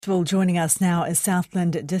Well, joining us now is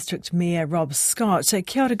Southland District Mayor Rob Scott. So,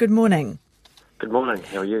 kia ora, good morning. Good morning,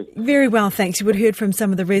 how are you? Very well, thanks. You would have heard from some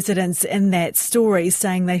of the residents in that story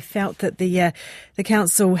saying they felt that the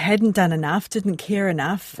council hadn't done enough, didn't care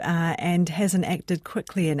enough and hasn't acted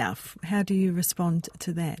quickly enough. How do you respond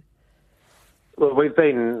to that? Well, we've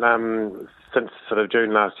been, since sort of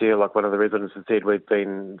June last year, like one of the residents had said, we've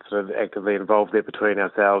been sort of actively involved there between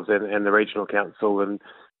ourselves and the regional council, and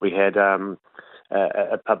we had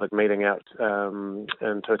a public meeting out in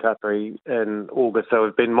Tuatapere in August. So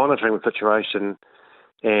we've been monitoring the situation,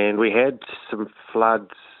 and we had some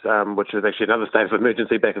floods, which was actually another state of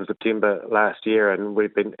emergency back in September last year, and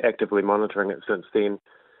we've been actively monitoring it since then.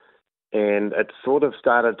 And it sort of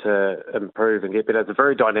started to improve and get better. It's a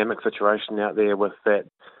very dynamic situation out there with that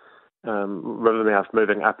river mouth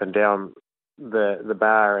moving up and down the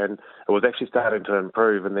bar, and it was actually starting to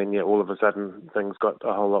improve, and then all of a sudden things got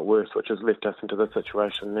a whole lot worse, which has left us into this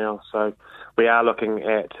situation now. So we are looking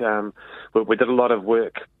at, we did a lot of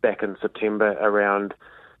work back in September around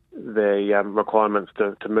the requirements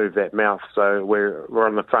to move that mouth. So we're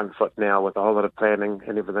on the front foot now with a whole lot of planning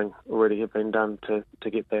and everything already have been done to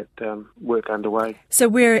get that work underway. So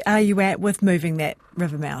where are you at with moving that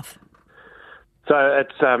river mouth? So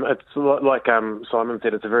it's like Simon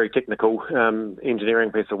said, it's a very technical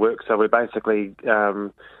engineering piece of work. So we're basically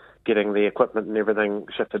getting the equipment and everything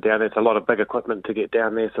shifted down. It's a lot of big equipment to get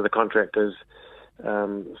down there, so the contractors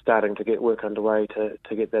starting to get work underway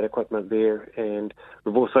to get that equipment there. And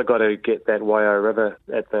we've also got to get that Waiau River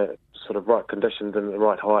at the sort of right conditions and the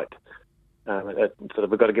right height.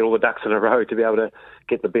 We've got to get all the ducks in a row to be able to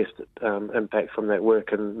get the best impact from that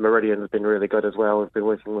work. And Meridian has been really good as well. We've been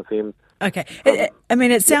working with them. Okay.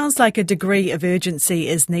 It sounds like a degree of urgency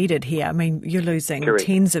is needed here. I mean, you're losing Correct.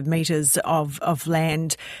 Tens of metres of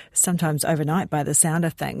land, sometimes overnight by the sound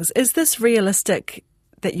of things. Is this realistic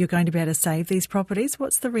that you're going to be able to save these properties?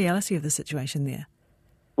 What's the reality of the situation there?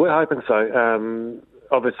 We're hoping so.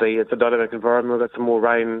 Obviously, it's a dynamic environment. We've got some more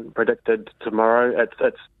rain predicted tomorrow.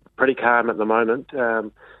 It's pretty calm at the moment.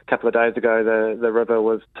 A couple of days ago, the river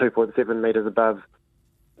was 2.7 metres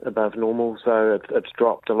above normal, so it's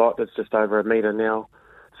dropped a lot. It's just over a metre now.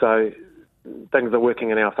 So things are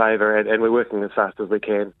working in our favour, and we're working as fast as we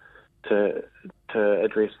can to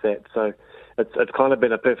address that. So it's kind of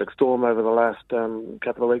been a perfect storm over the last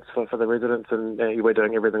couple of weeks for the residents, and we're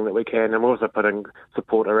doing everything that we can, and we're also putting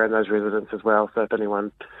support around those residents as well. So if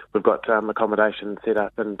anyone, we've got accommodation set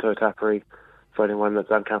up in Tuatapere for anyone that's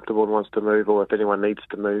uncomfortable and wants to move, or if anyone needs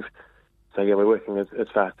to move. So we're working as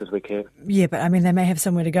fast as we can. Yeah, but I mean, they may have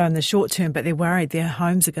somewhere to go in the short term, but they're worried their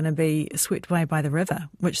homes are going to be swept away by the river,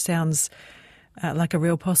 which sounds like a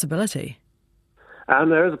real possibility.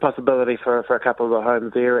 There is a possibility for a couple of the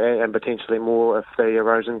homes there, and potentially more if the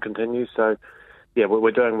erosion continues. So,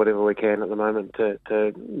 we're doing whatever we can at the moment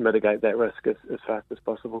to mitigate that risk as fast as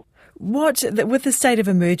possible. With the state of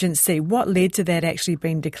emergency, what led to that actually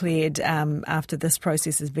being declared after this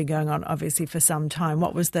process has been going on, obviously, for some time?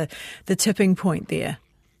 What was the tipping point there?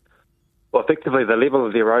 Well, effectively, the level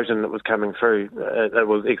of the erosion that was coming through, it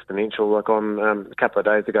was exponential. Like on a couple of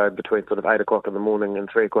days ago, between sort of 8 o'clock in the morning and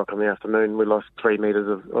 3 o'clock in the afternoon, we lost 3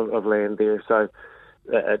 metres of land there. So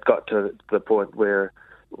it got to the point where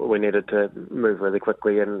we needed to move really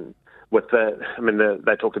quickly. And with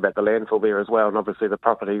they talked about the landfill there as well, and obviously the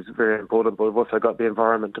property is very important, but we've also got the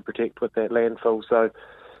environment to protect with that landfill. So,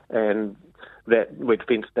 and that we'd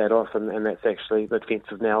fenced that off, and that's actually, the fence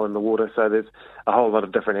is now in the water. So there's a whole lot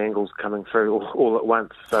of different angles coming through all at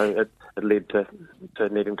once. So it led to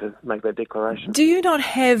needing to make that declaration. Do you not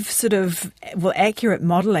have accurate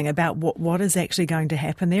modelling about what is actually going to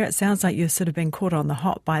happen there? It sounds like you're sort of being caught on the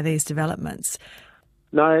hop by these developments.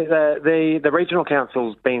 No, the regional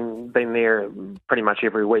council's been there pretty much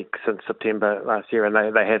every week since September last year, and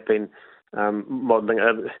they have been modelling.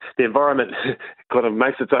 The environment kind of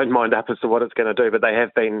makes its own mind up as to what it's going to do, but they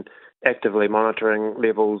have been actively monitoring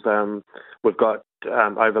levels. We've got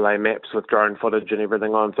overlay maps with drone footage and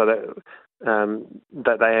everything on, so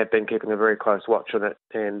that they have been keeping a very close watch on it.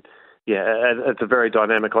 And it's a very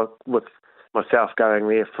dynamic, with myself going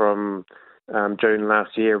there from June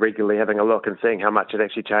last year, regularly having a look and seeing how much it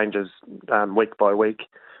actually changes week by week.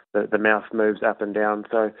 The mouth moves up and down,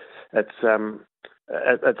 so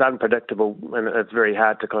it's unpredictable, and it's very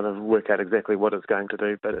hard to kind of work out exactly what it's going to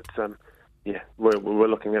do. But it's we're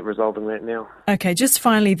looking at resolving that now. Okay, just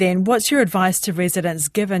finally then, what's your advice to residents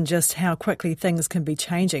given just how quickly things can be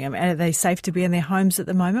changing? I mean, are they safe to be in their homes at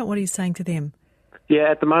the moment? What are you saying to them? Yeah,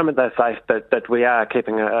 at the moment they're safe, but we are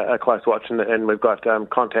keeping a close watch, and we've got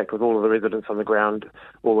contact with all of the residents on the ground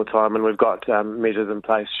all the time, and we've got measures in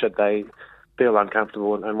place should they feel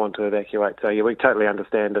uncomfortable and want to evacuate. So yeah, we totally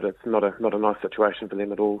understand that it's not a nice situation for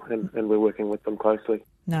them at all, and we're working with them closely.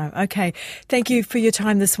 No, okay. Thank you for your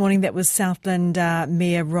time this morning. That was Southland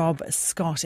Mayor Rob Scott.